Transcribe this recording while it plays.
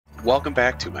welcome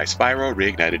back to my Spyro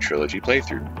Reignited Trilogy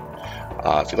playthrough.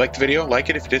 If you liked the video, like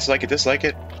it. If you dislike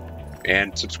it,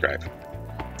 and subscribe.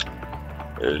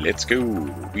 Let's go.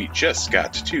 We just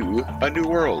got to a new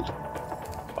world.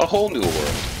 A whole new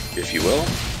world, if you will.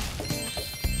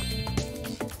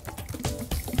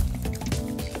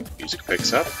 Music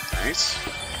picks up. Nice.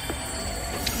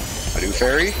 A new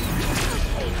fairy.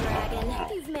 Hey,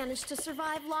 Dragon. You've managed to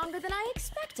survive longer than I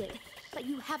expected. But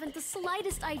you haven't the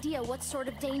slightest idea what sort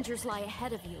of dangers lie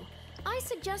ahead of you. I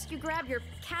suggest you grab your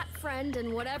cat friend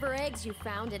and whatever eggs you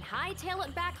found and hightail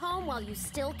it back home while you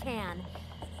still can.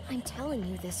 I'm telling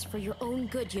you this for your own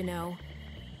good, you know.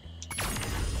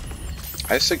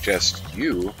 I suggest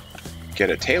you get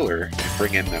a tailor and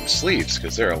bring in them sleeves,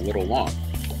 because they're a little long.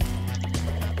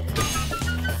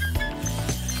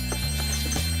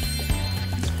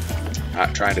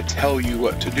 Not trying to tell you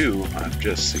what to do, I'm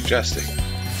just suggesting.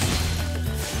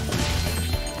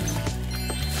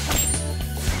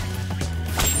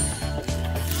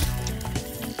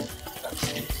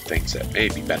 Things that may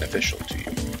be beneficial to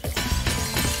you.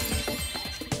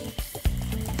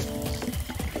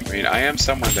 I mean, I am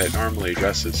someone that normally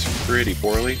dresses pretty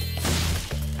poorly,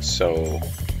 so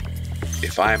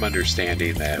if I'm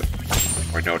understanding that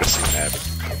or noticing that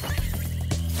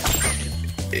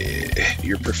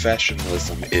your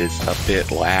professionalism is a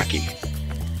bit lacking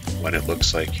when it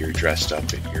looks like you're dressed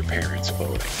up in your parents'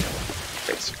 clothing,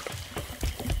 basically.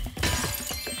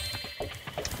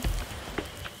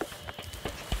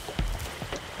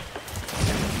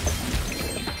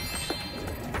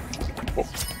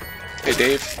 Hey,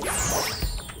 Dave.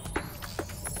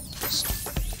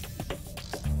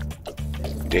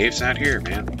 Dave's not here,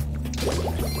 man.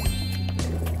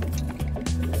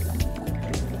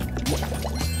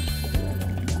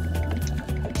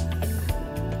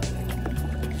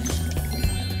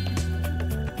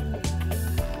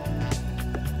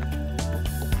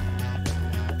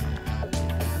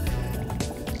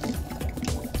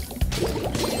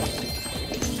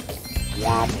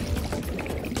 Womp.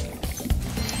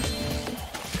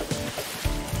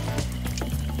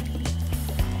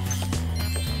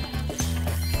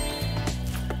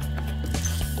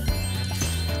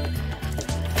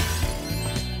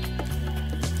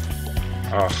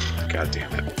 Oh, god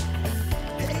damn it.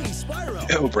 Hey, Spyro!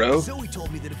 Yo, bro. Zoe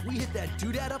told me that if we hit that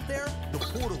doodad up there, the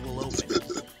portal will open.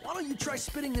 Why don't you try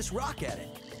spitting this rock at it?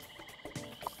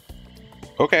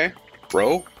 Okay,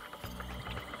 bro.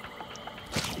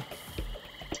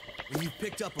 When you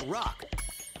picked up a rock.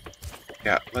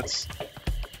 Yeah, let's...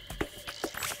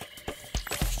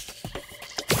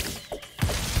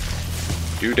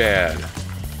 Doodad.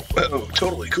 Whoa,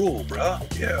 totally cool, bruh.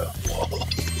 Yeah. Whoa.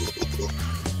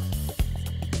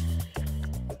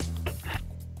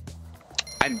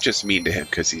 I'm just mean to him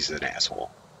because he's an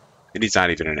asshole. And he's not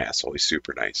even an asshole, he's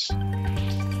super nice.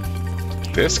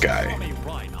 This guy.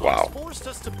 Wow. Forced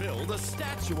us to build a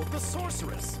statue of the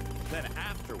sorceress. Then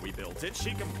after we built it,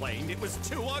 she complained it was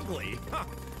too ugly.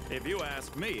 If you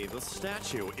ask me, the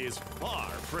statue is far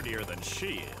prettier than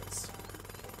she is.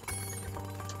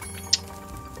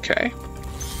 Okay.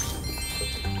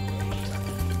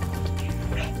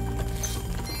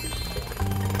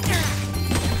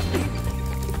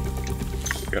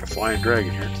 Got a flying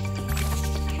dragon here.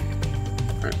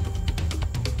 Alright.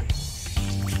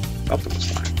 Nothing was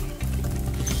fine.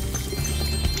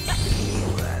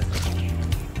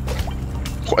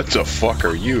 What the fuck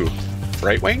are you?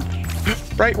 Right wing?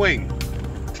 Right wing!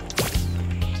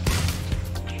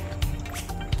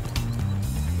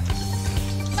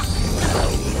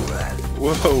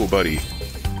 Whoa, buddy.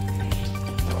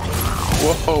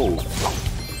 Whoa!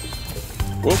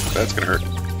 Whoop, that's gonna hurt.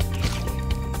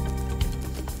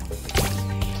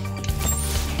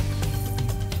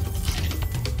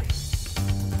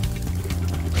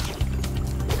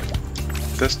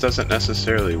 This doesn't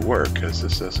necessarily work because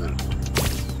this doesn't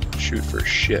shoot for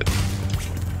shit.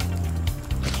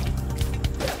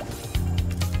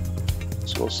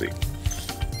 So we'll see.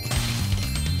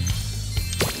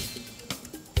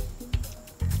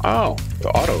 Oh, the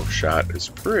auto shot is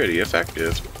pretty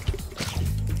effective.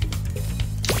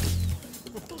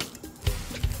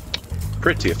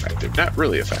 Pretty effective, not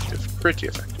really effective. Pretty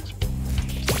effective.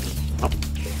 Oh.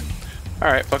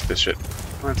 Alright, fuck this shit.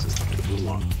 Let's just move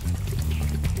along.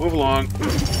 Move along.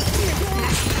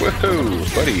 Whoa,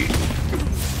 buddy.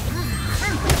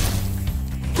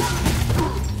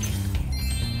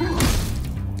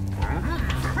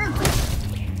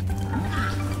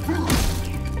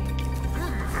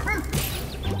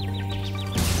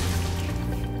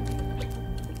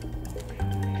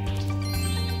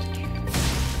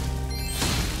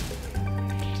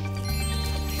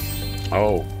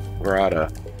 Oh, we're out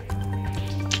of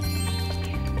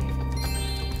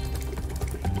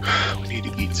We need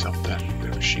to eat something. We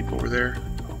have a sheep over there.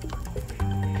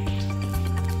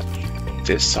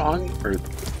 This song or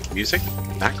music,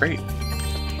 not great.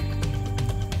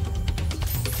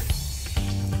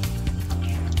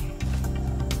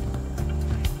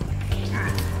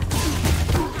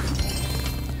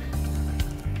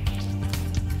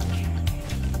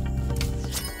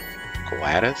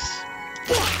 Gladys?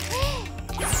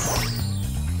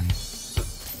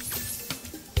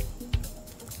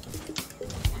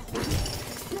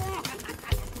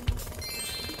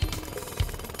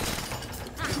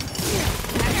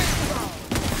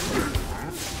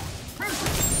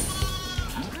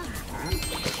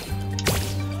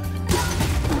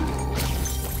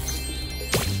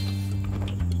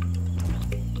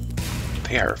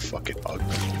 They are fucking ugly.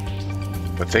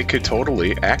 But they could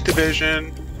totally.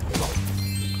 Activision.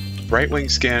 Right-wing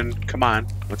skin. Come on.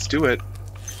 Let's do it.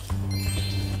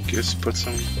 Just put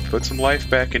some life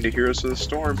back into Heroes of the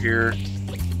Storm here.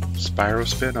 Spyro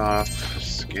spin-off.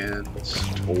 Skins.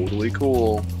 Totally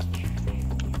cool.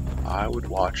 I would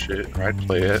watch it. Or I'd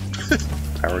play it.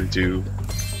 I already do.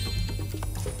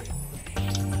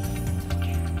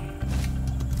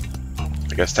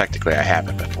 I guess technically I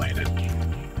haven't been playing it.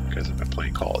 Because I've been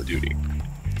playing Call of Duty.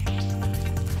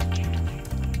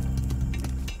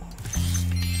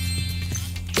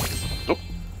 Oh,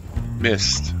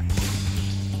 missed.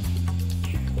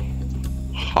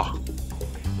 Ha.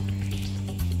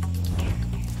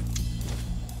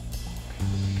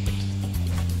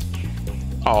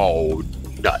 Oh,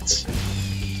 nuts.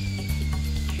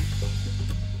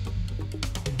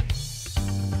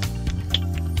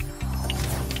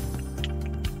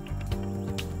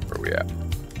 Where are we at?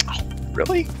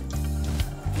 Really?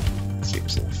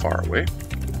 Seems a little far away.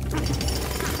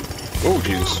 Oh,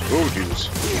 Jesus. Oh, Jesus.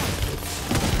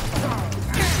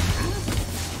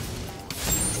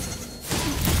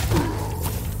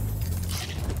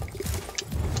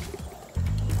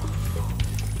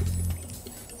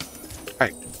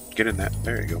 Alright, get in that.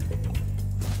 There you go.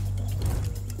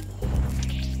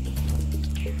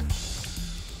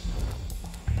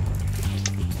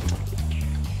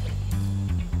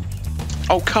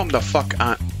 Oh, come the fuck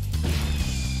on.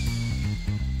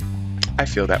 I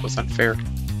feel that was unfair.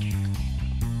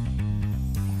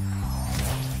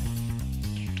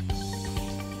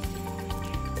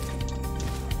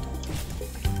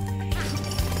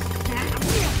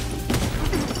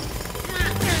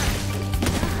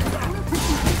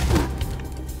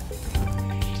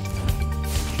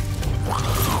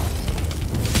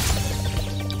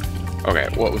 Okay,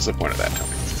 what was the point of that, Tony?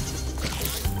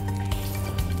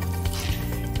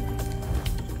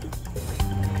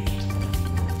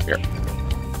 Here.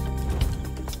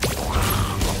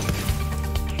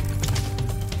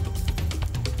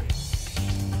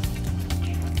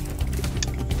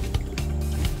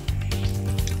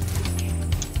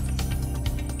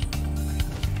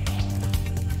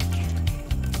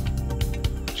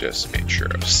 Just made sure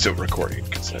I was still recording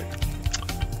because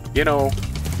you know,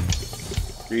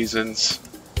 reasons.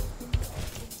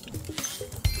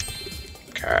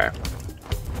 Okay.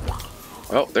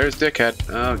 Well, there's Dickhead.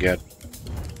 Oh, God.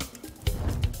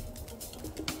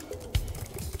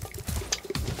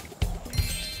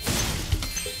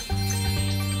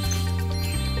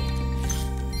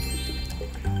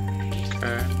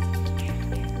 Okay.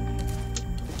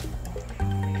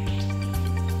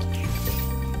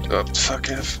 Oh, fuck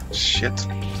F. Shit.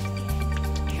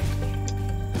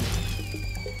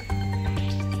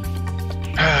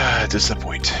 Ah,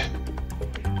 disappoint.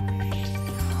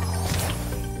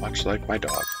 Much like my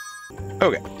dog.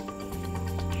 Okay.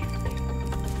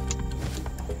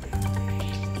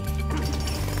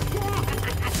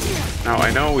 Now,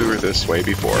 I know we were this way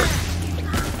before.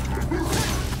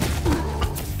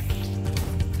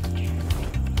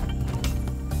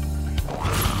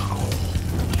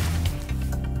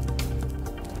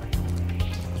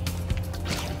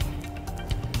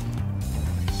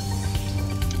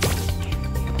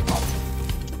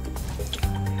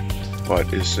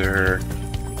 But is there...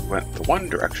 went the one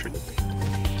direction,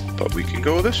 but we can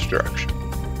go this direction.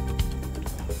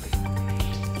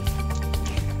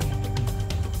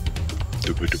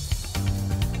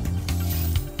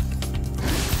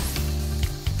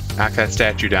 Knock that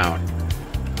statue down.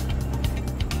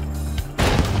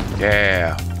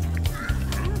 Yeah.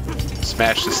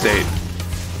 Smash the state.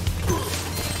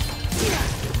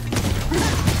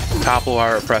 Topple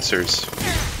our oppressors.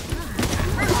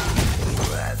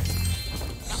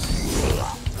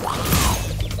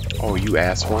 Oh, you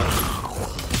asshole.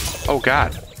 Oh,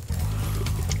 God.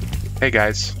 Hey,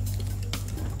 guys.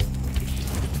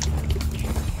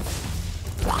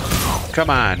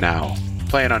 Come on now.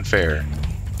 Playing unfair.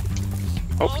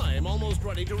 I'm almost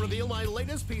ready to reveal my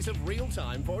latest piece of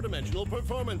real-time four-dimensional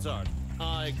performance art.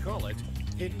 I call it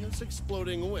Hideous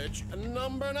Exploding Witch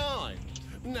number 9.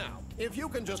 Now, if you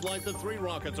can just light the 3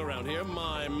 rockets around here,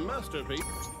 my masterpiece...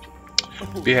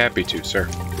 Be happy to, sir.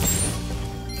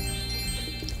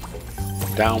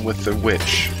 Down with the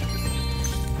witch.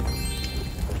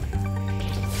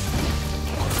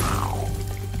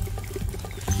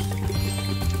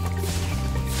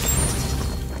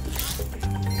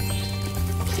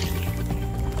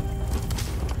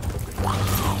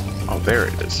 Oh, there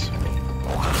it is.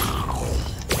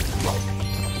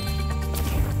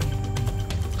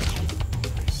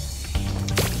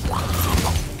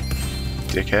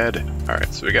 Dickhead.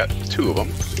 Alright, so we got 2 of them.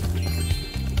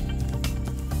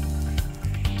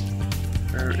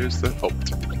 Where is the... Oh.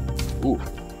 Ooh,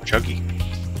 chuggy.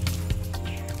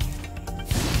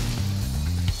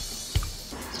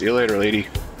 See you later, lady.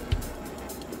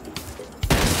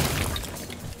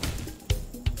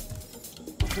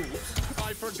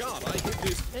 I forgot I hid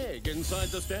this egg inside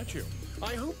the statue.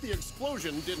 I hope the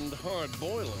explosion didn't hard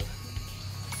boil it.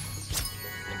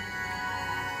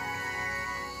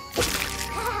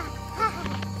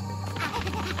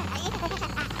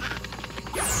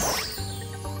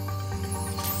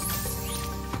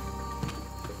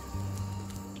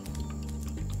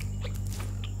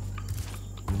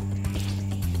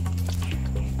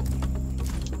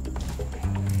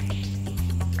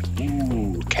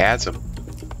 Ooh, chasm.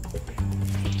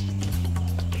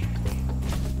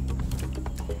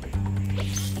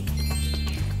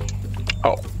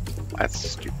 Oh, that's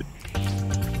stupid.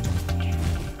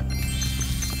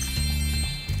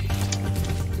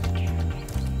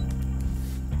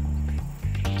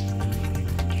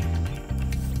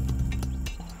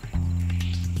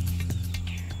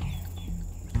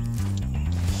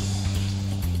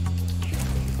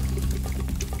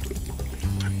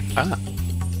 Ah.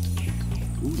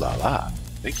 Ooh la la.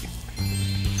 Thank you.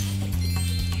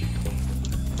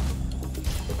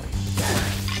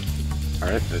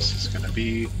 Alright, this is gonna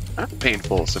be not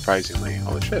painful, surprisingly.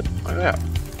 Holy shit, look at that.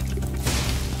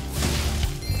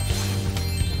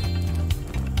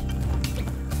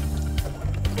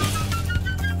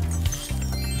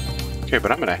 Okay,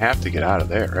 but I'm gonna have to get out of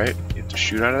there, right? You have to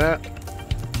shoot out of that?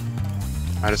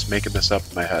 I'm just making this up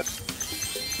in my head.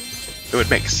 It would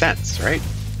make sense, right?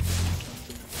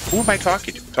 Who am I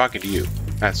talking to? I'm talking to you.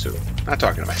 That's who. I'm not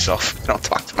talking to myself. I don't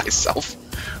talk to myself.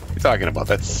 What are you talking about?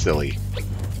 That's silly.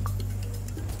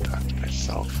 Talk to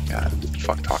myself. God, who the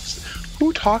fuck talks?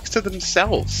 Who talks to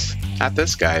themselves? Not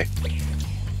this guy.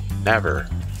 Never.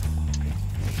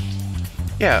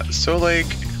 Yeah, so like...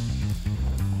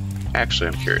 Actually,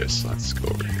 I'm curious. Let's go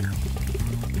over here.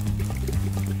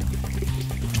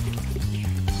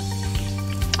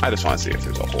 I just want to see if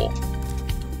there's a hole.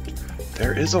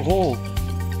 There is a hole.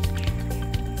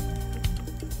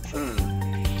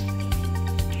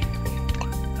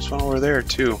 There's one over there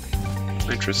too.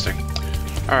 Interesting.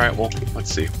 Alright, well,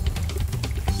 let's see.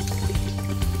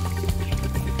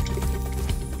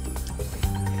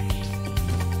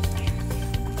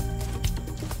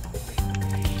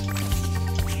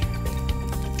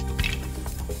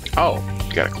 Oh,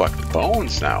 you gotta collect the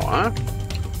bones now, huh?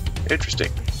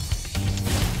 Interesting.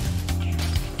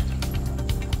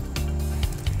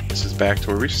 This is back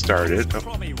to where we started.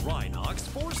 Oh.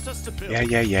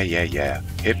 Yeah.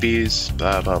 Hippies,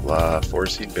 blah, blah, blah.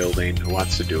 Forcing building. Who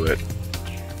wants to do it?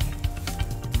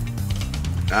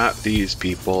 Not these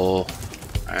people.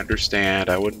 I understand.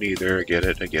 I wouldn't either. I get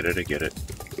it.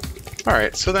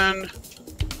 Alright, so then...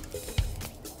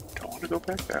 Don't want to go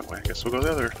back that way. I guess we'll go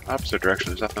the other opposite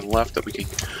direction. There's nothing left that we can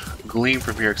glean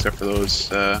from here except for those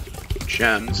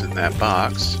gems in that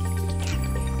box.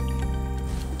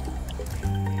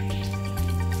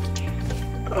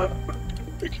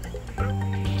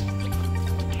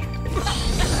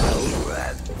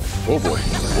 Oh boy.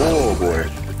 Oh boy.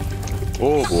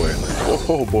 Oh boy.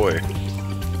 Oh boy.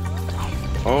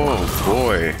 Oh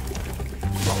boy.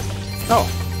 Oh,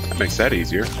 that makes that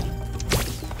easier.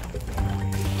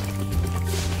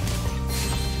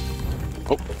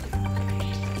 Oh.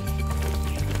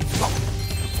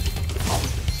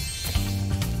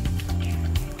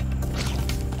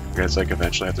 You guys like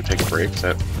eventually have to take a break? Is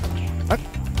that... What?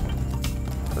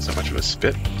 That's not much of a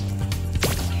spit.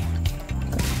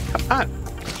 Come on.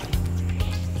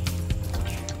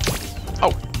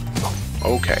 Oh.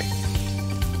 Okay.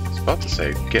 I was about to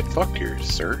say, get fucked here,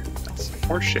 sir. That's some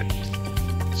horse shit.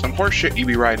 Some horse shit you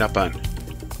be riding up on.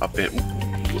 Up in...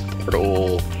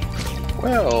 Portal.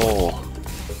 Well...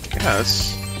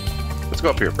 Guess. Let's go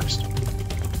up here first.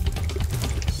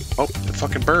 Oh, the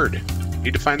fucking bird.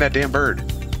 Need to find that damn bird.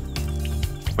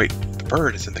 Wait, the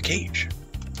Byrd is in the cage.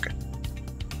 Okay.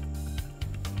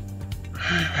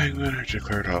 Penguin are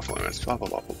declared off limits. Blah blah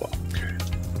blah blah blah. Okay.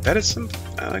 That is some.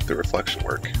 I like the reflection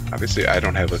work. Obviously, I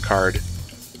don't have a card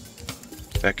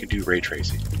that can do ray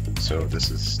tracing, so this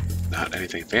is not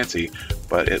anything fancy,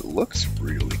 but it looks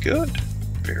really good.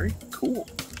 Very cool.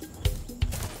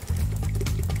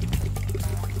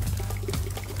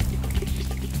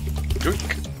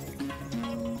 Doink.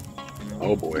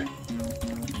 Oh boy.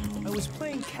 I was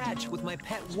playing catch with my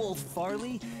pet wolf,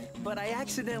 Farley, but I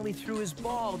accidentally threw his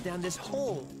ball down this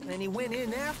hole, and he went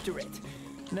in after it.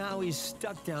 Now he's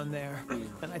stuck down there,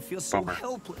 and I feel so Bummer.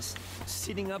 helpless,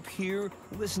 sitting up here,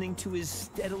 listening to his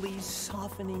steadily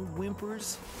softening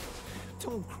whimpers.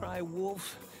 Don't cry,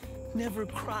 Wolf. Never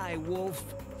cry, Wolf.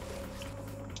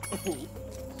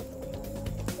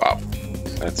 Wow.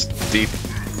 That's deep.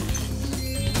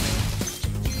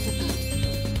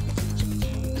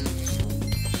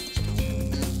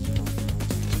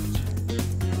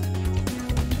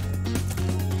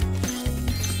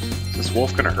 Is this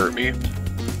wolf gonna hurt me?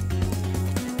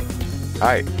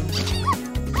 Hi.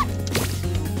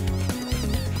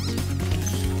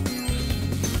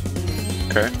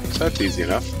 Okay, so that's easy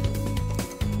enough.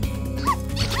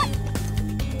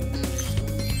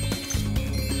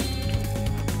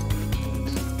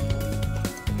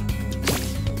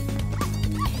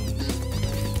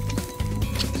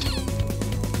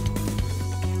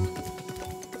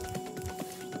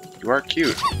 You are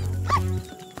cute.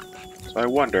 So I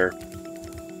wonder.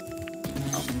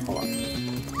 Oh, hold on.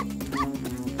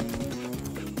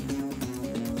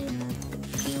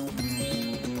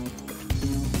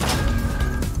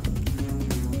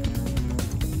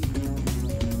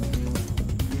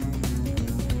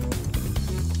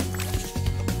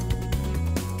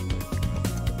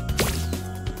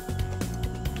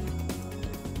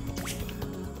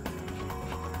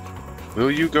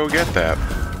 Will you go get that?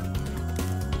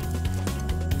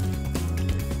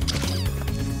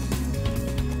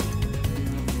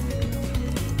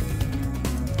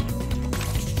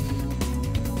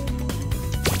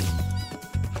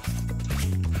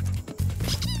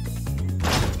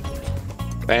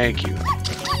 Thank you.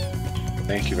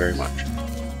 Thank you very much.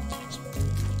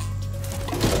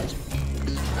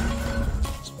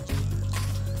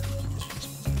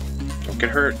 Don't get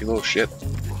hurt, you little shit.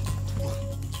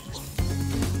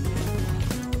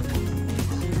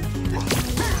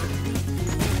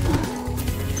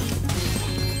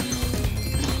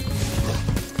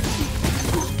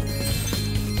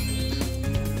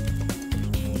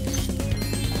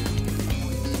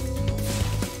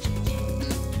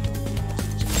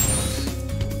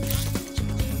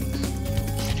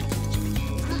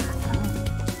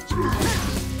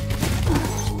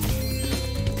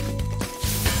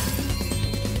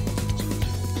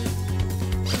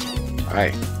 Hi.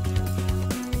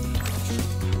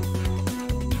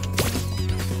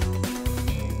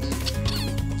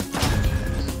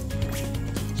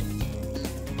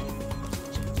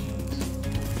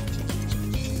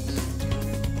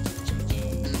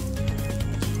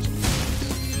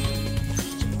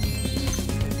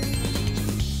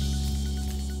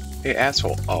 Hey,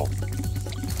 asshole. Oh.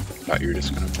 Thought you were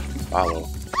just gonna follow.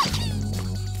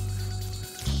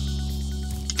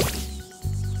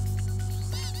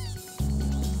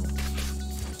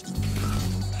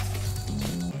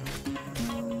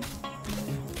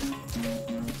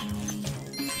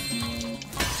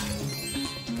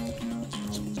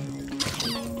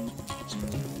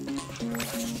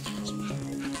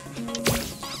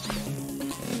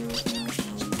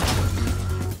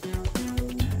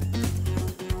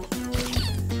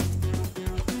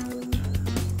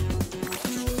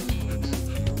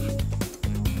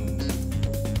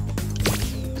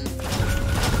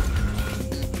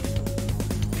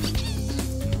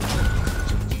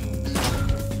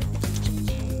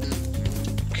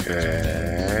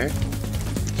 Okay.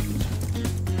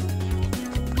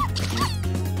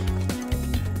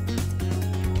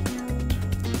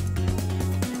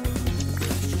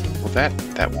 Well,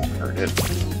 that won't hurt it.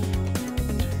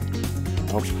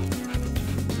 Oh.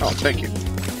 Oh, thank you.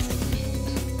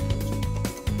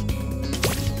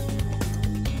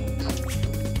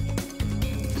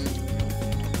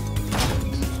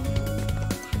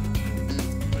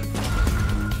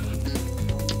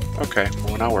 Okay,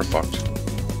 well now we're fucked.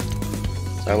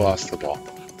 I lost the ball.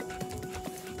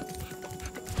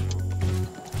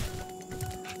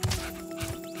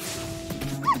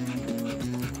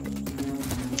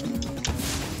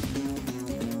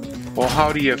 Well,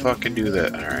 how do you fucking do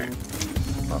that? Alright.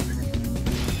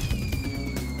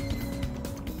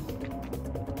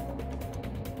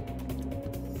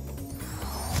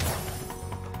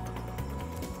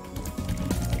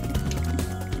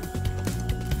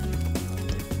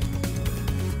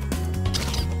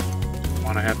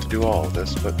 do all of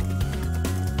this, but...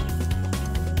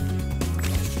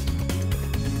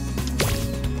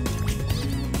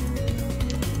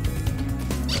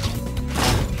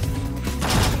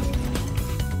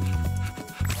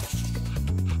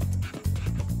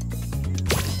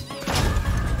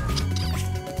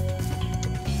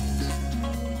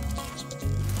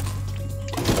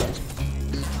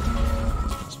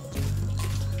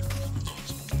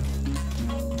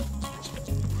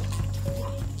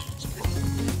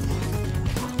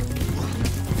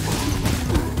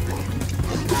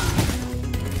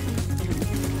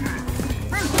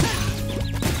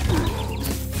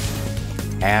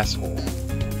 Asshole.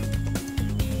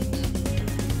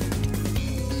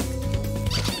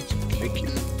 Thank you.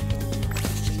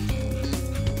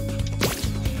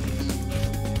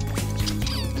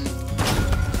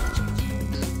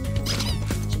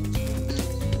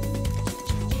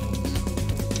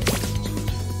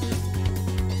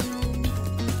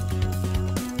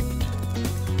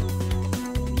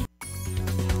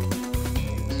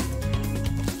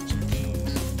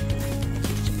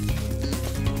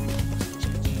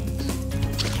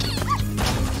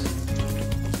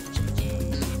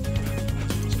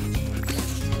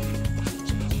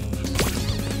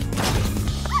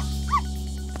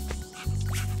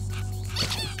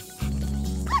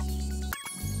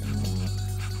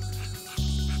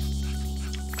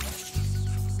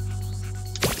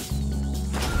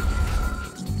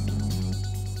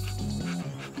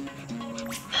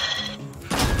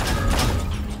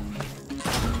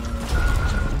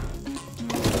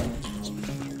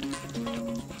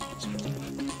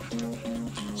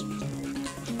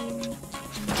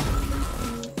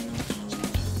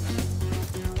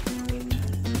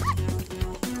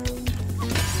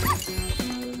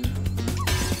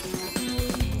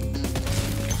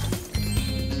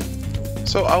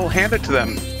 So I will hand it to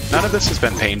them. None of this has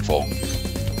been painful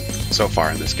so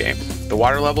far in this game. The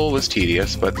water level was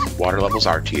tedious, but water levels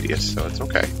are tedious, so it's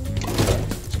okay.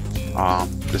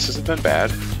 This hasn't been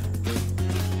bad.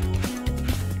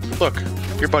 Look,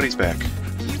 your buddy's back.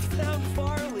 You found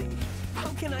Farley. How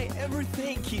can I ever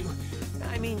thank you?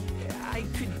 I mean, I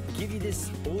could give you this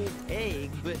old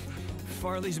egg, but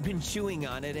Farley's been chewing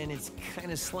on it and it's kind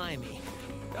of slimy.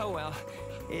 Oh well,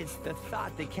 it's the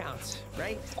thought that counts,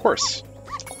 right? Of course.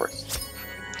 Of course.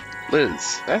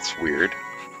 Liz, that's weird.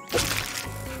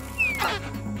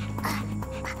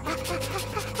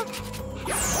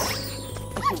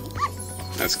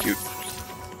 That's cute.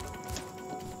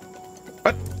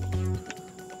 What?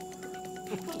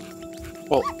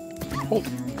 Well, hold.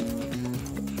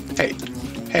 Hey.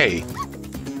 Hey.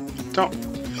 Don't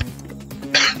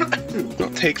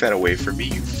take that away from me,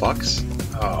 you fucks.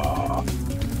 Oh.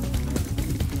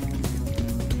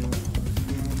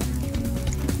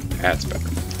 That's better.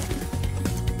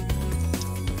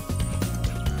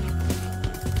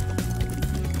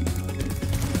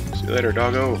 See you later,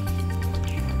 doggo.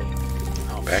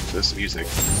 Now back to this music.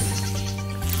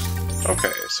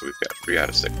 Okay, so we've got 3 out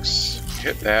of 6.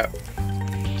 Hit that.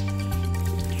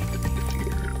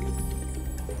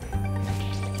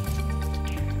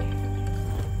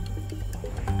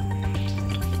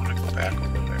 I want to go back over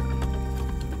there.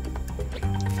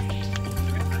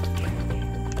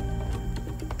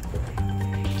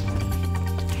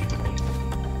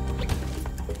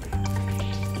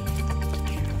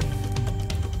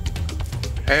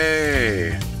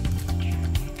 Hey!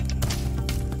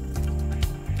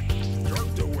 You're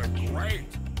doing great.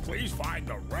 Please find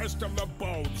the rest of the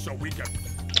bones so we can...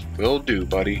 Will do,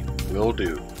 buddy. Will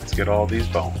do. Let's get all these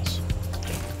bones.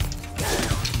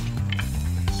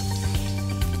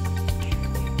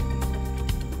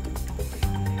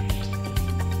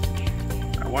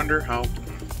 I wonder how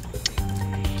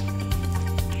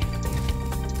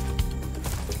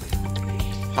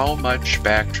much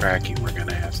backtracking we're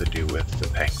gonna have to do with the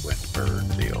penguin bird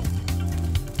deal.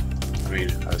 I mean,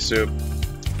 I assume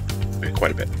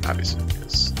quite a bit, obviously,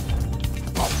 because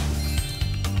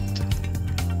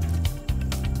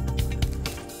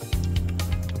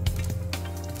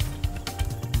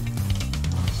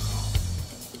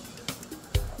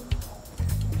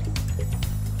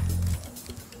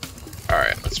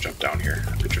alright, let's jump down here.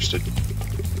 I'm interested.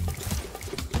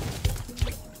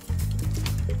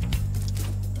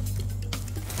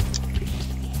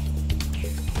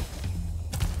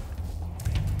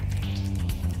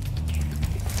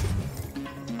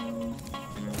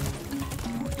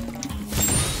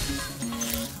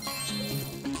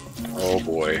 Oh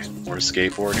boy, more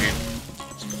skateboarding.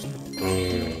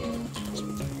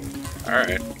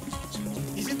 Alright.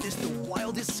 Isn't this the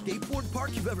wildest skateboard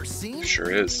park you've ever seen?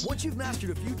 Sure is. Once you've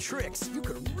mastered a few tricks, you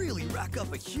could really rack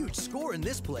up a huge score in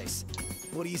this place.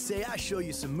 What do you say I show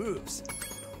you some moves?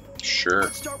 Sure.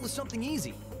 Let's start with something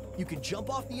easy. You can jump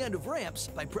off the end of ramps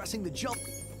by pressing the jump.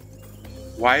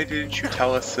 Why didn't you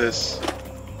tell us this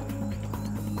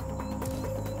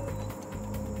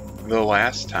the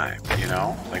last time, you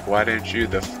know? Like, why didn't you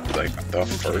the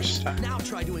first time? Now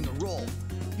try doing a roll.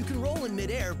 You can roll in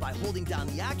midair by holding down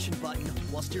the action button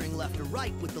while steering left or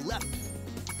right with the left.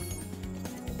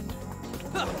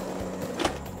 Huh.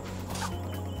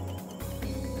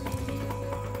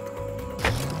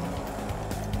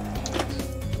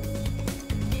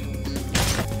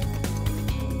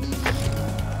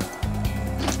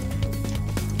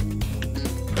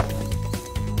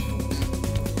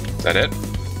 Is that it?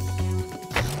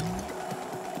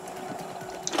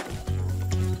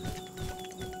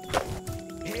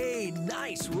 Hey,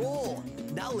 nice roll.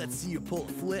 Now let's see you pull a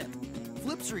flip.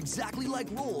 Flips are exactly like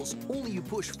rolls, only you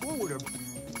push forward or...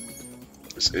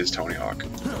 This is Tony Hawk.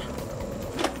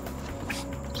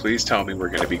 Please tell me we're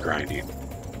going to be grinding.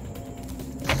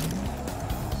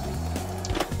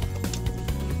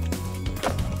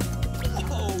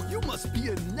 Oh, you must be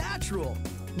a natural.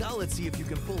 Now let's see if you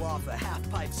can pull off a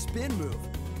half-pipe spin move.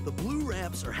 The blue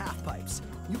ramps are half-pipes.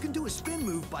 You can do a spin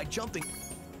move by jumping...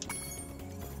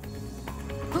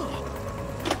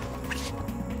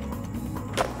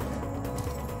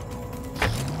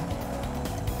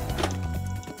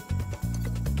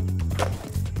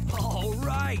 All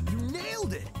right, you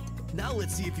nailed it. Now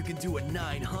let's see if you can do a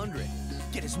 900.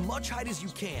 Get as much height as you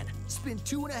can. Spin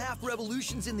 2.5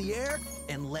 revolutions in the air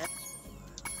and let...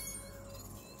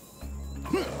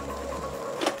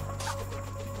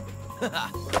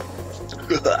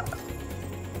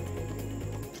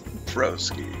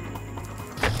 Broski.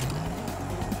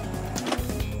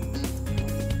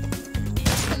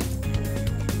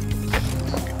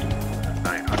 Fucking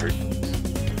 900.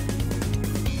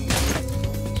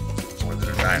 More than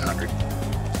a 900.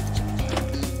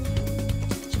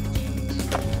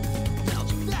 Now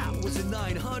that was a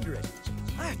 900.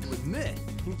 I have to admit,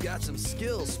 you've got some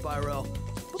skills, Spyro.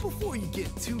 But before you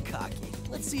get too cocky,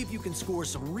 let's see if you can score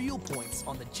some real points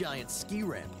on the giant ski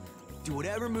ramp. Do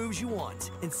whatever moves you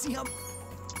want, and see how...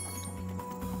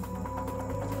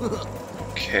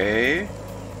 Okay.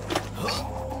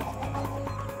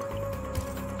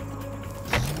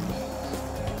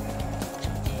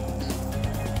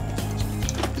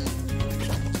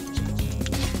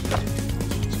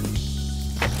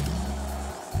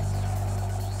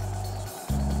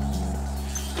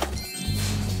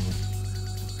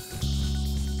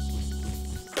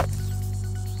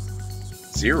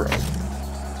 Zero.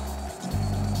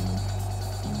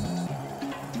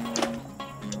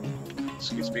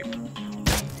 Excuse me.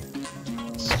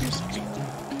 Excuse me.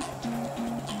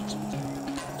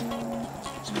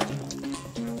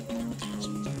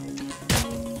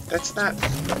 That's not...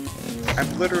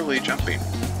 I'm literally jumping.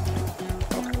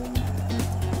 Okay.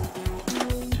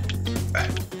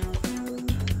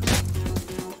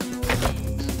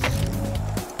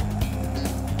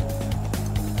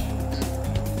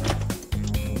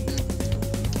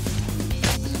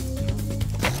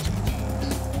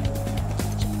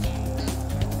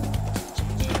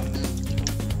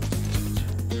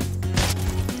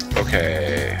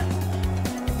 Okay.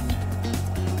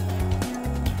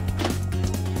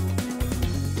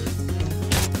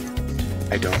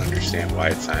 I don't understand why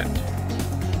it's not.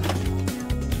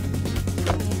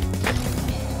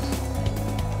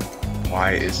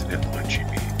 Why isn't it launching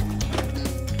me?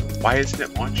 Why isn't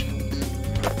it launching?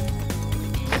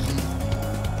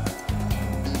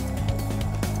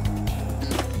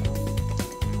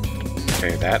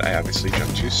 Okay, that I obviously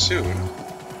jumped too soon.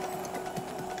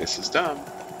 This is dumb.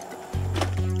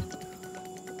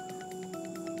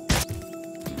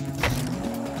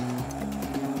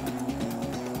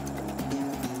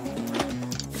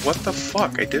 What the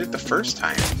fuck? I did it the first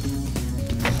time.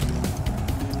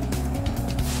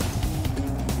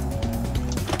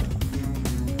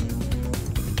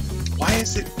 Why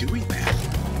is it doing that?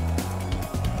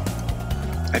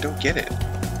 I don't get it.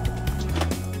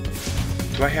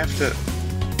 Do I have to...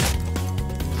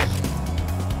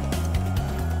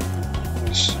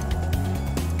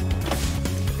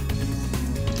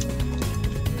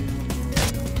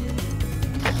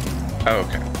 Oh,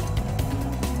 okay.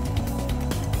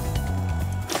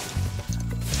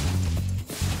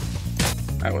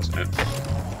 That wasn't it.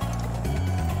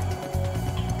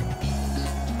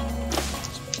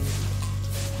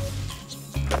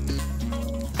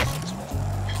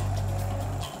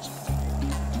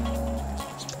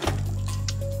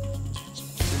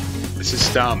 This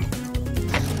is dumb.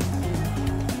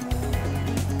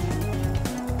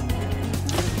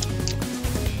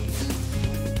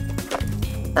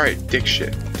 Alright, dick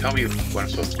shit. Tell me what I'm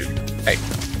supposed to do. Hey.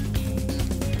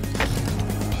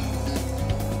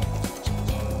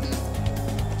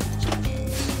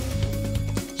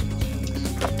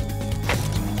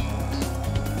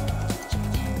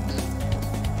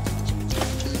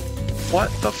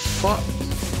 What the fuck?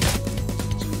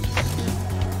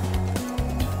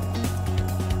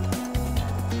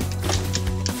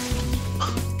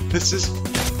 This is...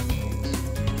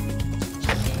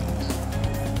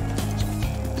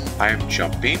 I am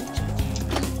jumping.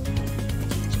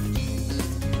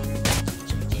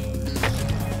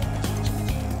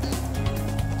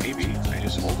 Maybe I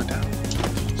just hold it down.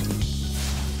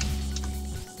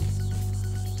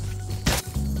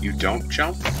 You don't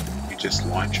jump? You just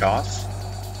launch off?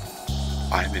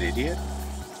 I'm an idiot?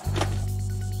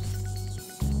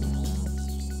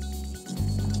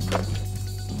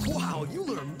 Wow, you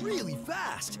learn really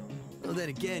fast. Well, then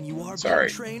again, you are Sorry.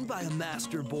 being trained by a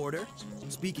master boarder.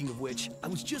 Speaking of which, I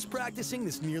was just practicing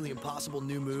this nearly impossible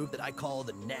new move that I call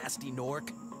the Nasty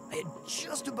Nork. I had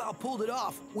just about pulled it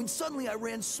off when suddenly I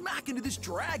ran smack into this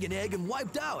dragon egg and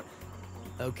wiped out.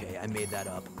 Okay, I made that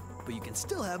up, but you can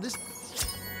still have this.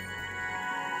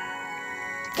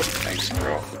 Thanks,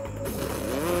 bro.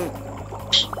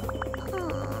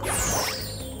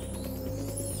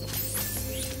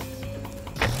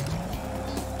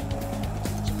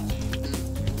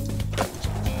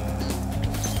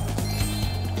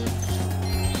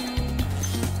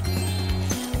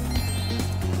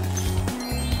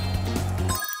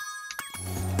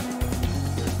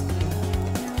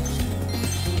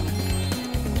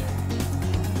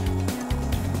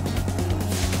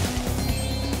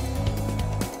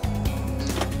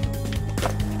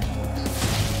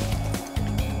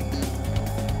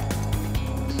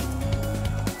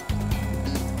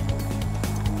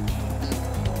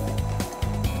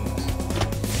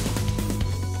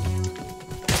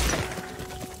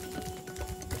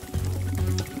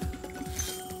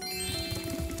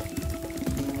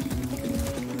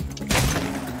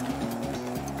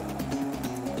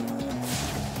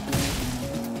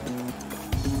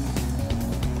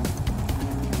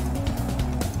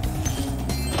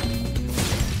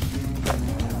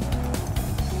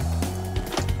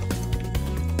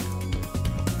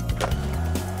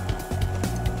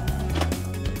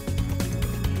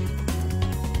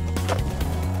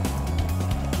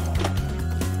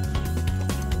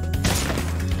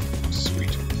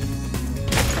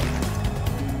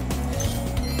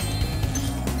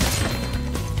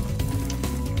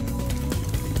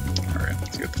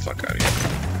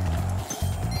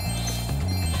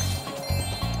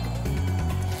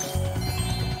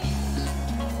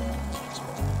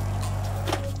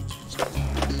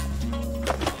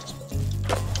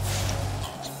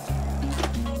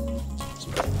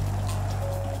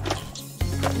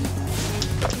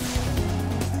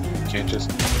 Can't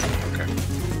just... Okay.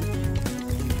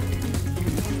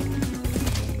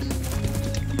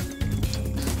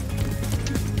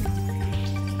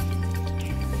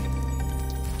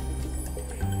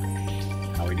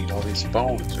 Now we need all these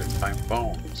bones. We have to find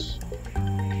bones.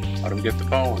 How do we get the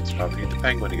bones? How do we need the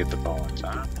penguin to get the bones,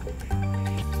 huh?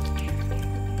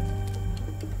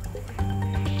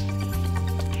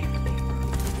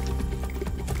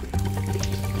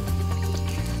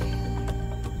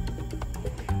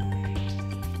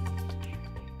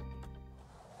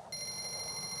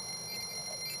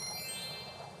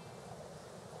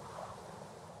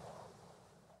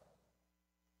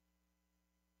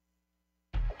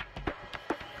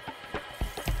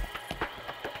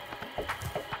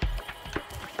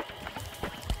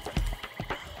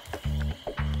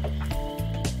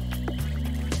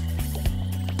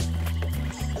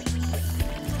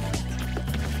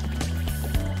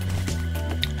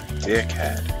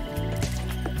 Dickhead.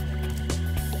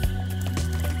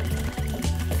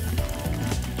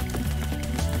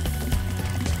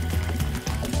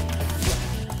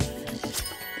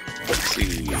 Let's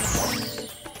see.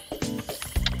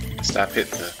 Stop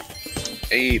hitting the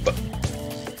A button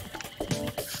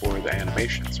before the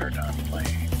animations are done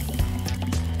playing.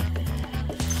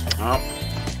 Oh.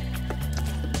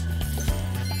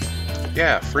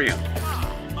 Yeah, free him.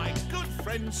 Ah, my good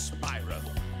friend Spyro.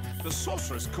 The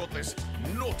sorceress caught this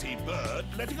naughty bird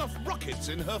letting off rockets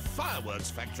in her fireworks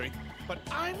factory, but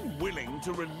I'm willing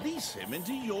to release him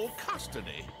into your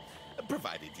custody,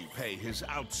 provided you pay his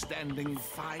outstanding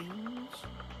fines.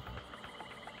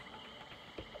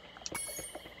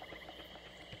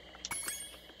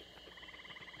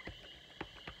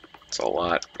 It's a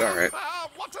lot. Alright. Ah,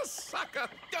 what a sucker!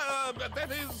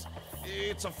 That is,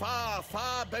 it's a far,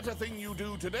 far better thing you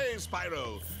do today,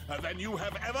 Spyro, than you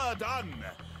have ever done.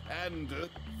 and,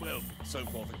 well, so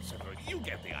forth, etc. You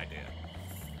get the idea.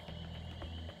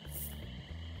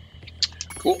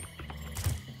 Cool.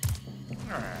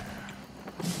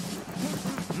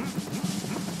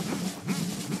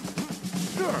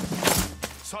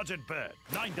 Sergeant Byrd,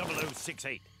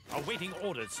 90068. Awaiting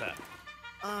orders, sir.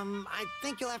 I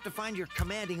think you'll have to find your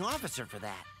commanding officer for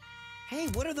that. Hey,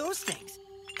 what are those things?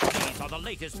 These are the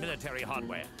latest military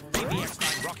hardware.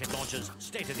 BBX-9 rocket launchers,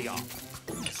 state of the art.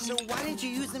 So why didn't you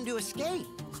use them to escape?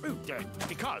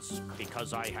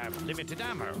 Because I have limited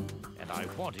ammo, and I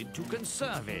wanted to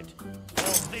conserve it.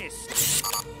 For this.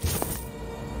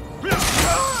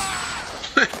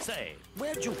 Say,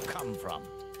 where'd you come from?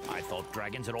 I thought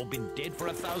dragons had all been dead for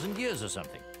 1,000 years or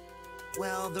something.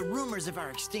 Well, the rumors of our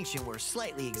extinction were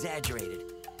slightly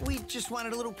exaggerated. We just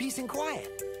wanted a little peace and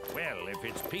quiet. Well, if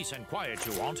it's peace and quiet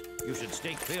you want, you should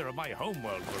stay clear of my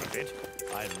homeworld for a bit.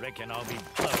 I reckon I'll be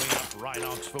blowing up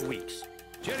Rhinox for weeks.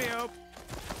 Cheerio!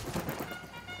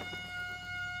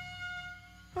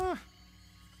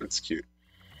 That's cute.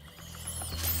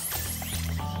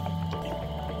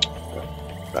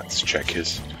 Let's check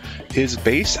his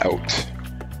base out.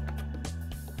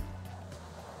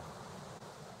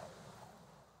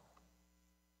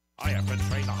 I have to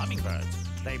train the hummingbirds.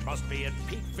 They must be in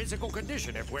peak physical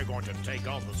condition if we're going to take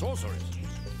on the sorceress.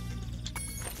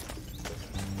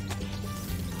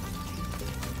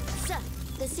 Sir,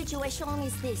 the situation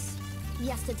is this.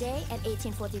 Yesterday, at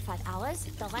 1845 hours,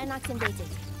 the Rhinox invaded.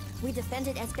 We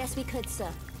defended as best we could,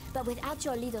 sir. But without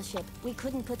your leadership, we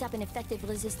couldn't put up an effective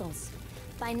resistance.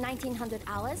 By 1900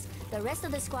 hours, the rest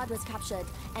of the squad was captured,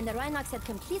 and the Rhinox had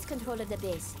complete control of the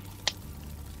base.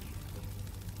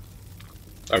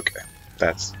 Okay,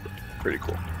 that's pretty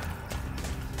cool.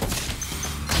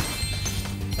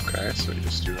 Okay, so you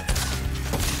just do that.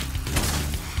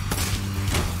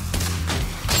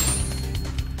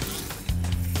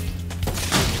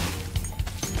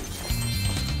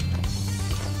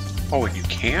 Oh, and you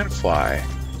can fly.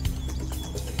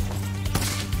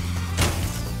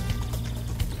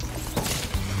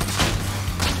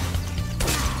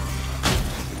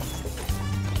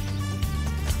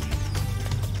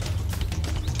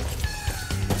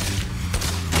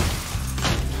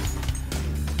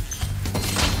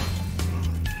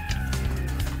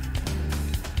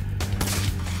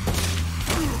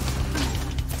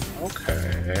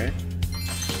 Okay.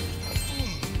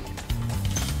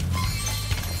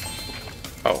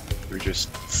 Oh, you're just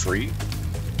free?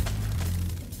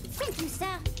 Thank you,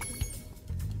 sir.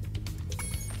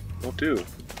 Will do.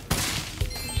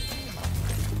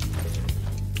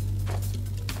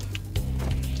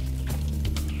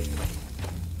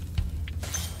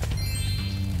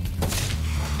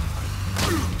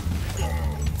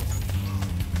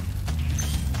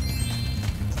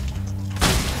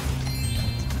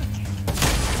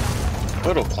 A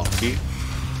little clunky.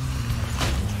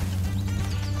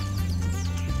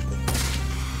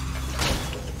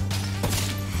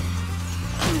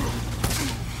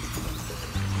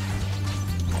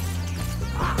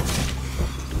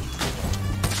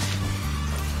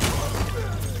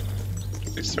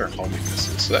 At least they're homing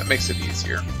missiles, so that makes it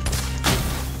easier.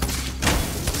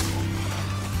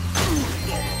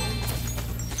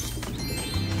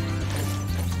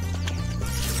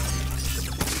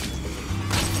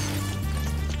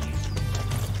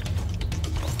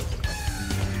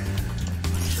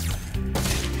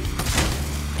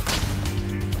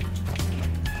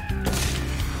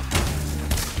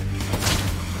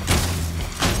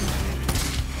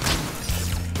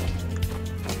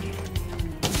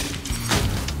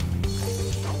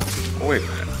 Wait a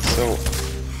minute, so...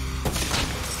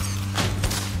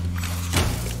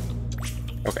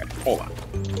 Okay, hold on.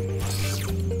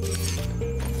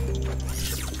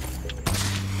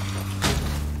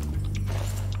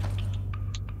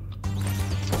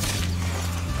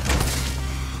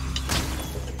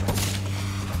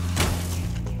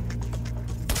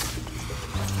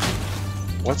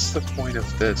 What's the point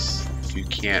of this if you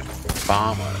can't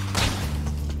bomb it?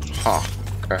 Huh,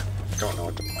 okay. Don't know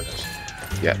what the point is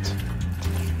yet.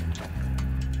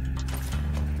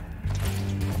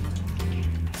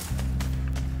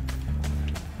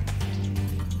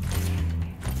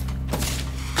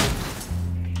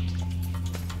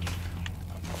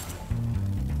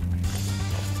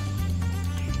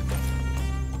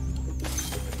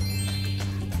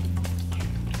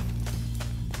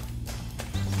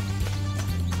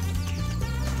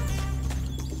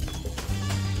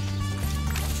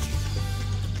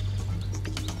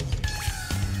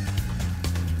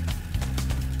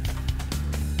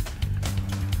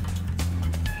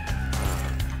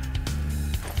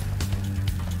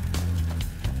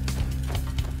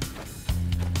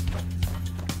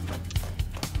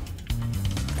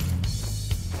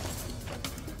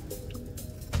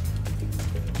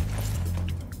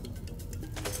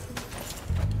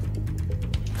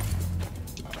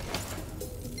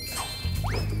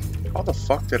 How the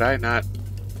fuck did I not...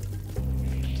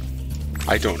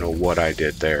 I don't know what I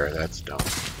did there. That's dumb.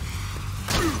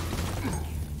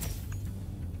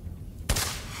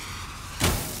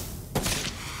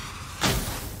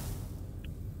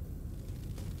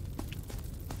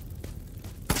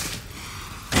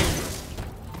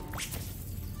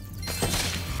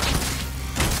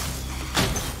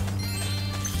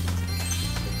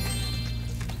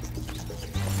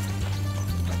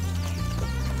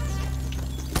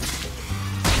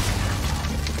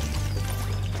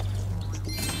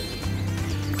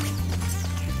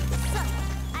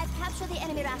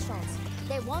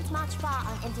 They won't march far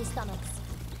on empty stomachs.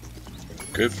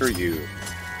 Good for you.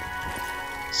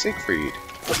 Siegfried.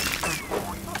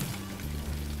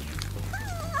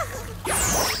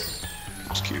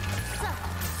 It's cute. So,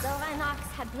 the Rhinox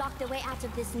had blocked the way out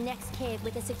of this next cave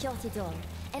with a security door.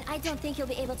 And I don't think you'll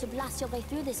be able to blast your way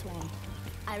through this one.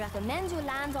 I recommend you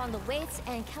land on the weights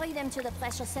and carry them to the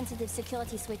pressure-sensitive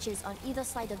security switches on either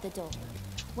side of the door.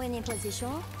 When in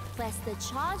position, press the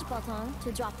charge button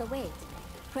to drop the weight.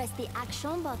 Press the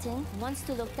action button once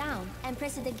to look down, and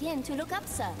press it again to look up,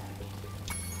 sir.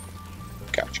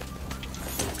 Gotcha.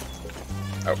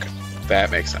 Okay,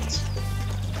 that makes sense.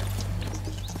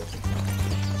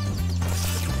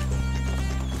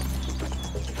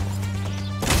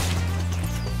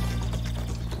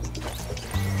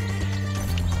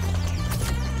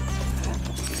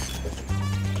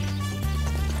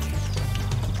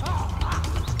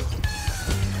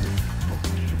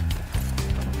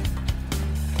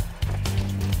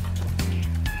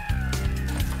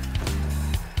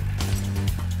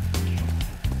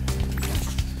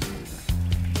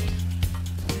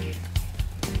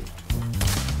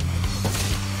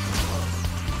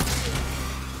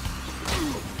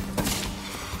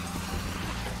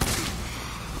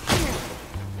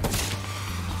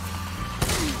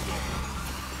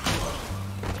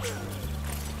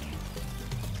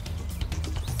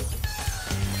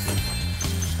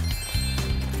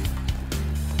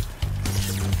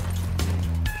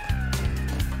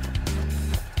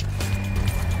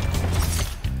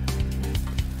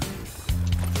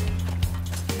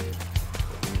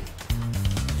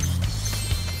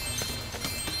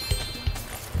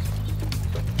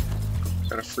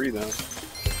 Gotta free them.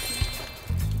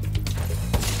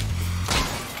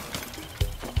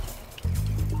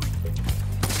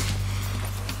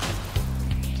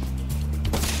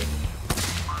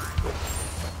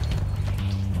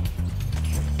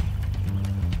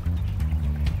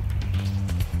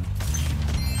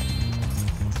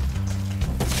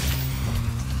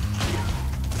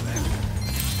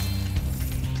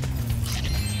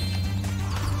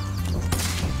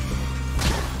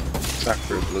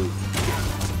 Sacred blue.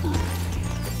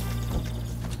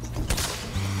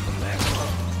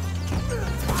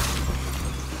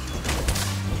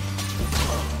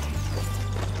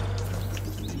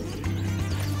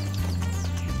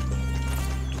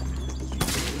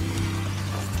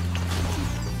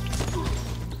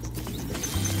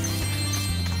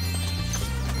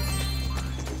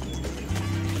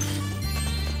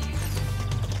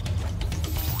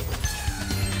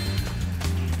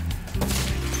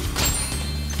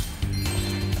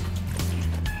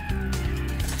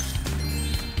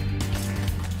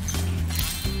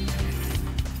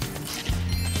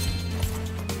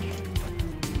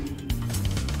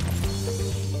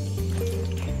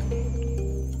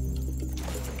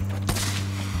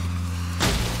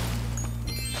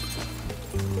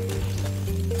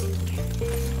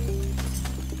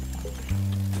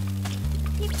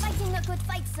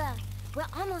 We're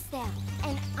almost there,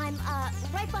 and I'm,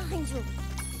 right behind you.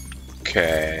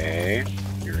 Okay,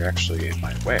 you're actually in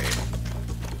my way.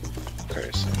 Okay,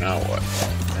 so now what?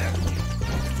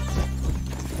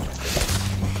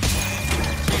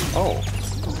 Oh,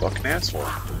 fucking asshole.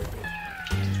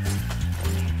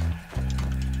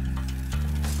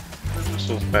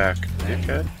 Missiles back,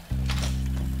 dickhead.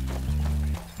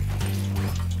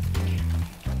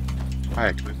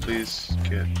 Hi, can we please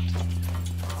get...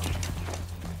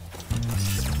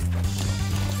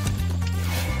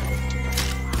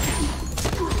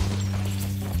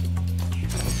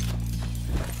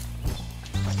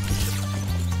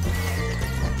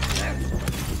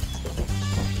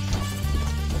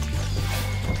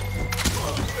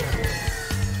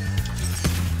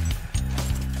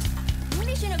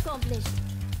 Mission accomplished.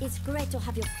 It's great to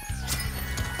have you.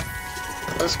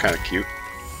 That's kind of cute.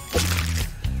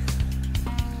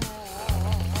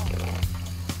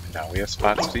 Now we have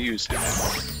spots to use him in.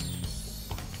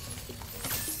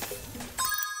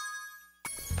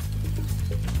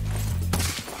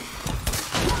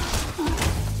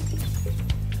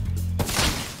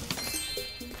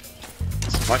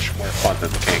 much more fun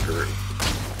than the kangaroo.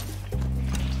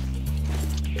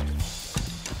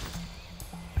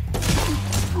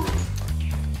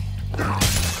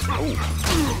 Oh.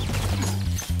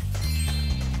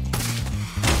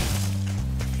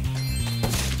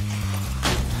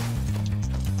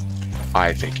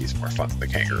 I think he's more fun than the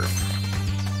kangaroo.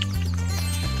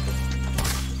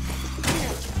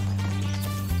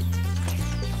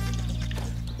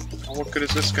 Well, what good is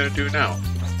this going to do now?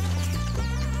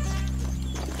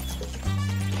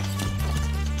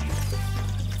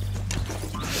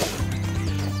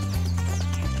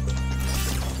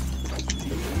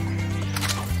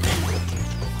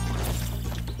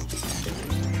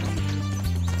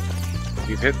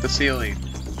 You've hit the ceiling.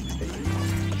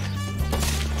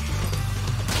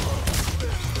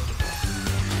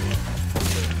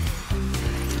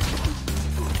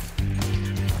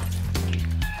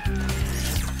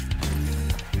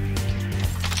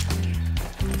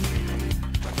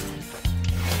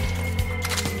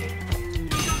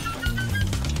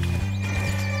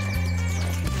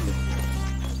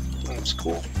 That's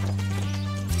cool.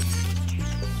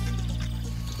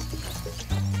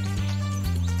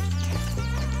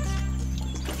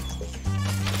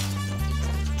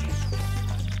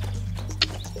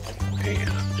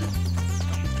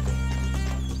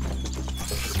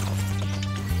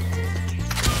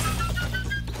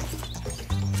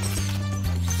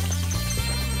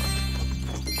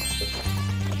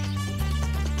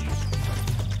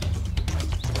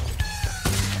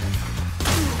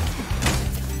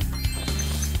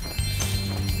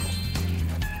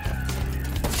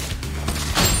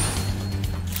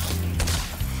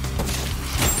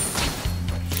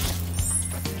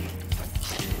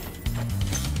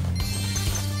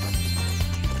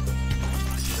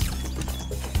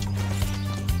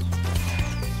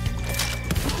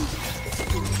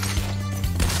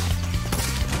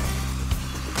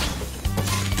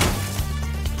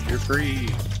 You're free.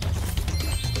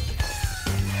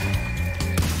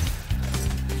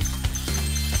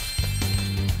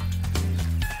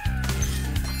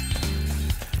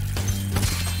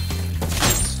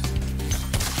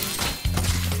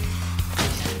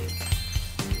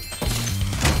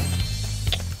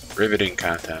 Riveting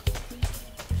content.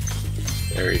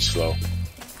 Very slow.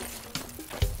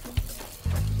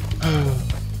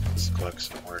 Let's collect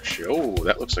some more shit. Oh,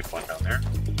 that looks like fun down there.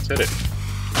 Let's hit it.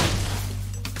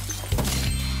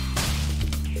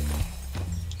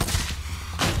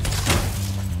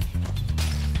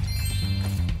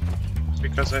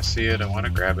 Because I see it, I want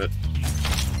to grab it.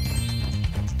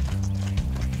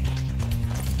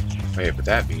 Wait, but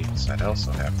that means I'd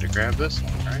also have to grab this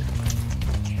one, right?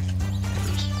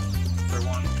 There's another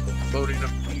one floating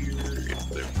up here. Yeah,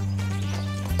 there.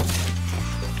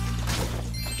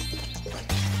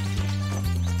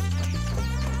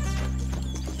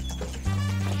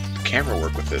 The camera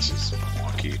work with this is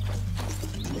wonky.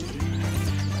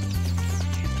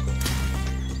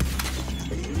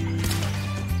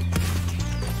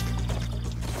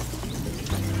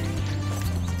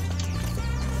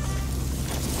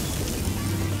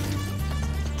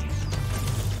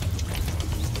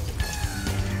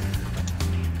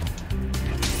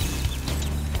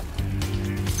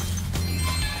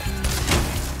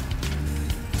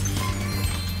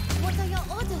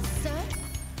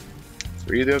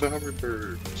 Three of the other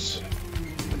hummingbirds.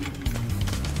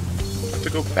 Have to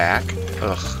go back?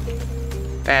 Ugh.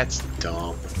 That's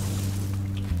dumb.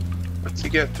 Once you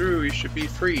get through, you should be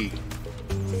free.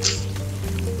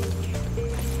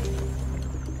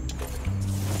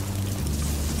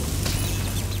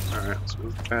 Alright, let's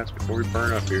move fast before we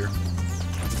burn up here.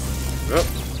 Oh,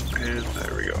 and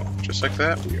there we go. Just like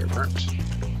that, we are burnt.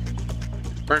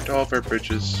 Burnt all of our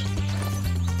bridges.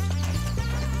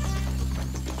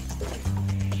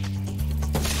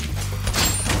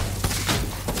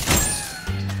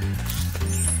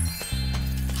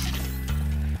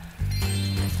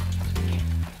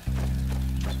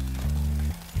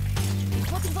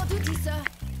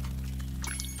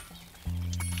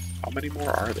 How many more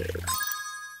are there?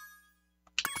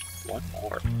 One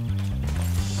more.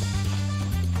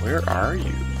 Where are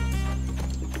you?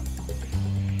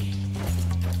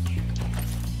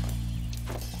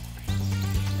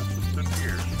 What's in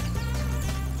here?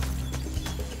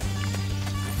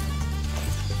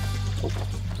 Oh.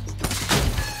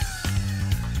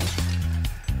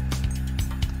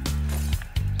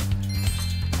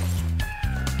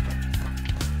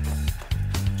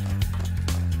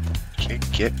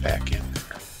 Can't get back in there.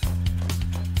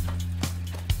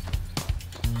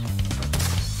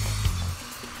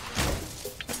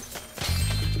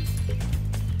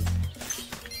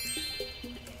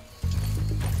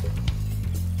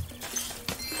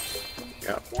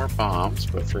 more bombs,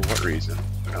 but for what reason?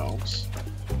 Who knows?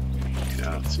 I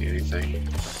don't see anything.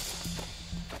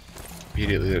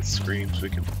 Immediately that screams we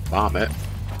can bomb it.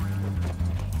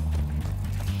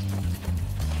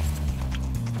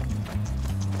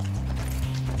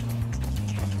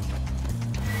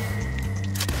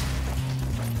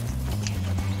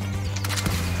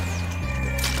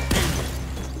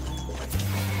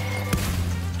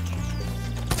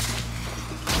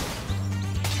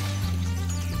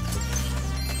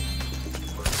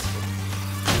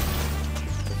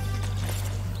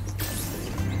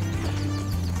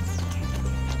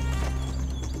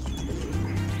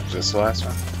 Is this the last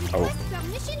one? Oh,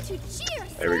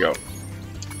 there we go.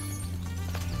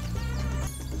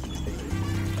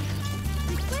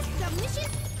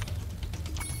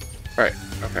 Right,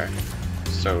 okay.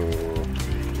 So,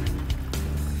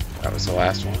 that was the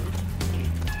last one.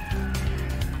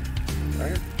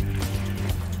 Right?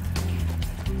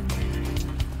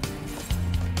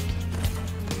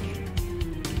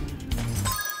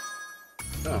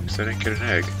 Oh, because I didn't get an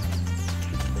egg.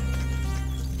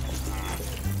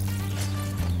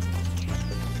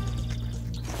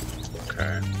 Okay.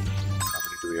 How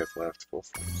many do we have left? Full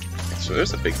 4. So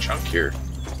there's a big chunk here.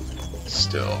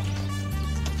 Still.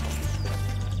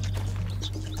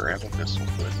 Grab a missile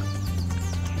quick.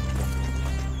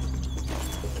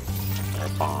 Or a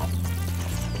bomb.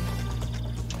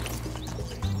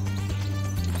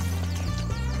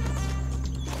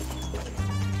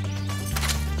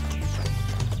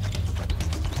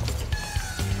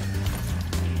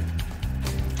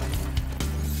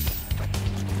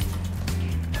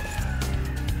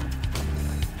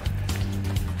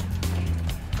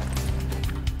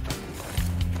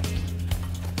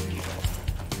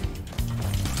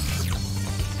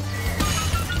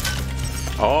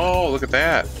 Oh, look at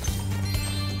that.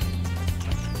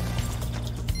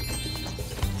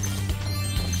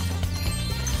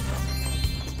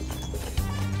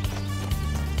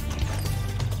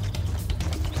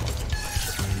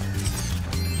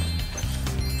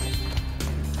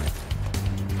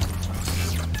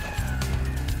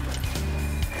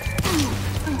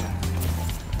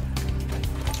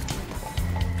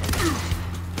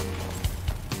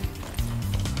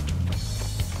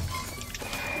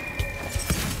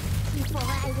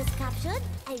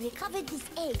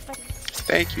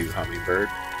 Thank you, Hummingbird.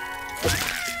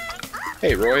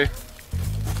 Hey, Roy.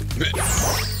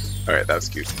 Alright, that was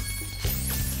cute.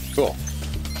 Cool.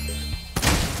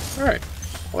 Alright.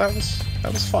 Well,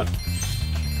 that was fun.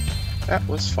 That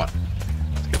was fun.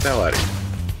 Let's get the hell out of here.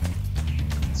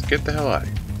 Let's get the hell out of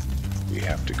here. We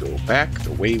have to go back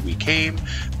the way we came.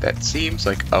 That seems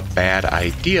like a bad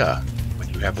idea when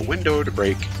you have a window to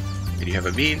break and you have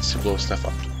a means to blow stuff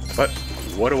up. But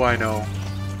what do I know?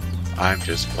 I'm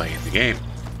just playing the game.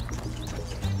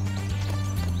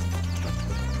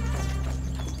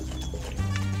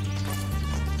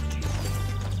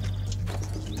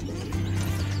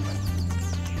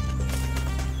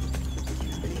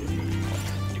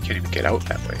 You can't even get out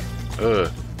that way.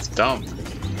 Ugh, it's dumb.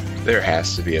 There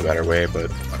has to be a better way, but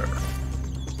whatever.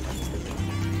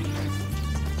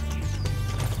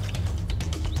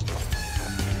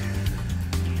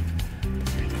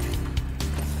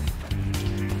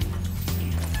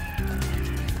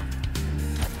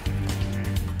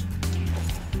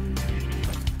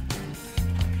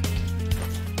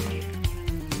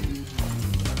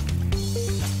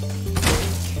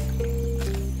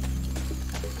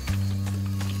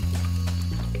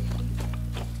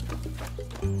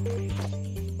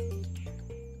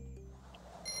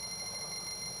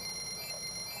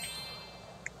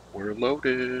 We're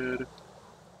loaded.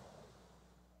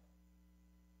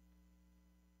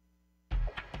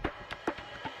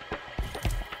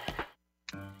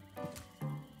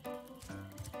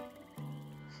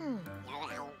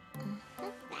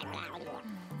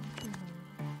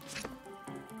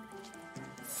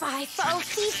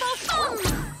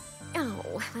 Oh,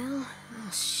 well,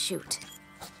 oh, shoot.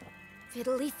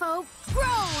 Fiddly-fo,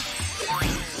 grow!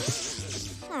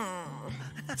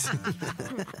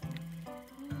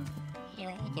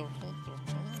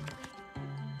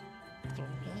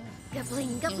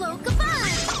 Gabling, gablo,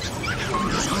 goodbye!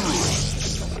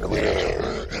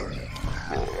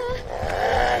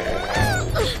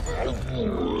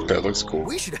 That looks cool.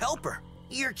 We should help her.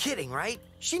 You're kidding, right?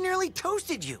 She nearly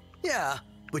toasted you. Yeah,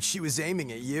 but she was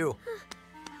aiming at you.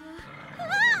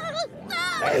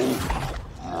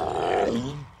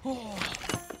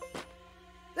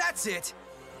 That's it.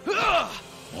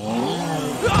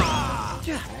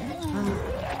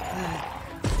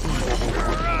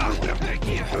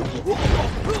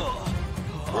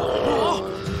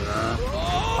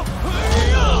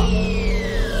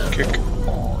 magic.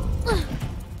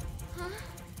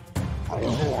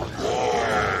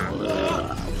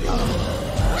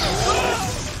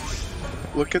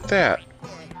 Look at that.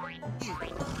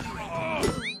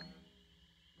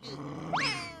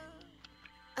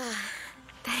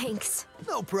 Thanks.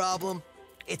 No problem.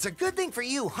 It's a good thing for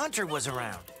you Hunter was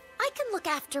around. I can look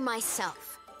after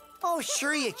myself. Oh,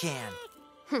 sure you can.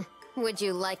 Would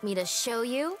you like me to show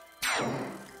you?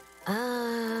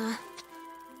 Out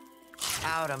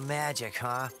of magic,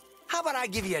 huh? How about I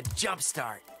give you a jump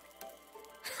start?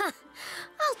 I'll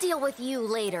deal with you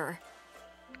later.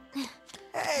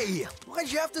 Hey,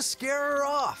 why'd you have to scare her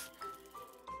off?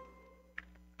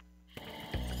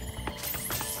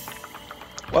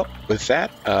 Well, with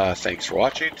that, thanks for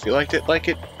watching. If you liked it, like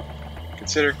it.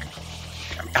 Consider,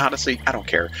 honestly, I don't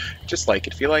care. Just like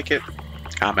it. If you like it,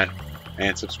 comment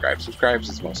and subscribe. Subscribe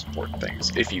is the most important thing.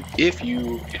 If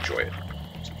you enjoy it,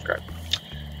 subscribe.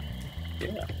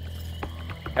 Yeah.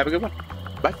 Have a good one.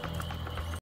 Bye.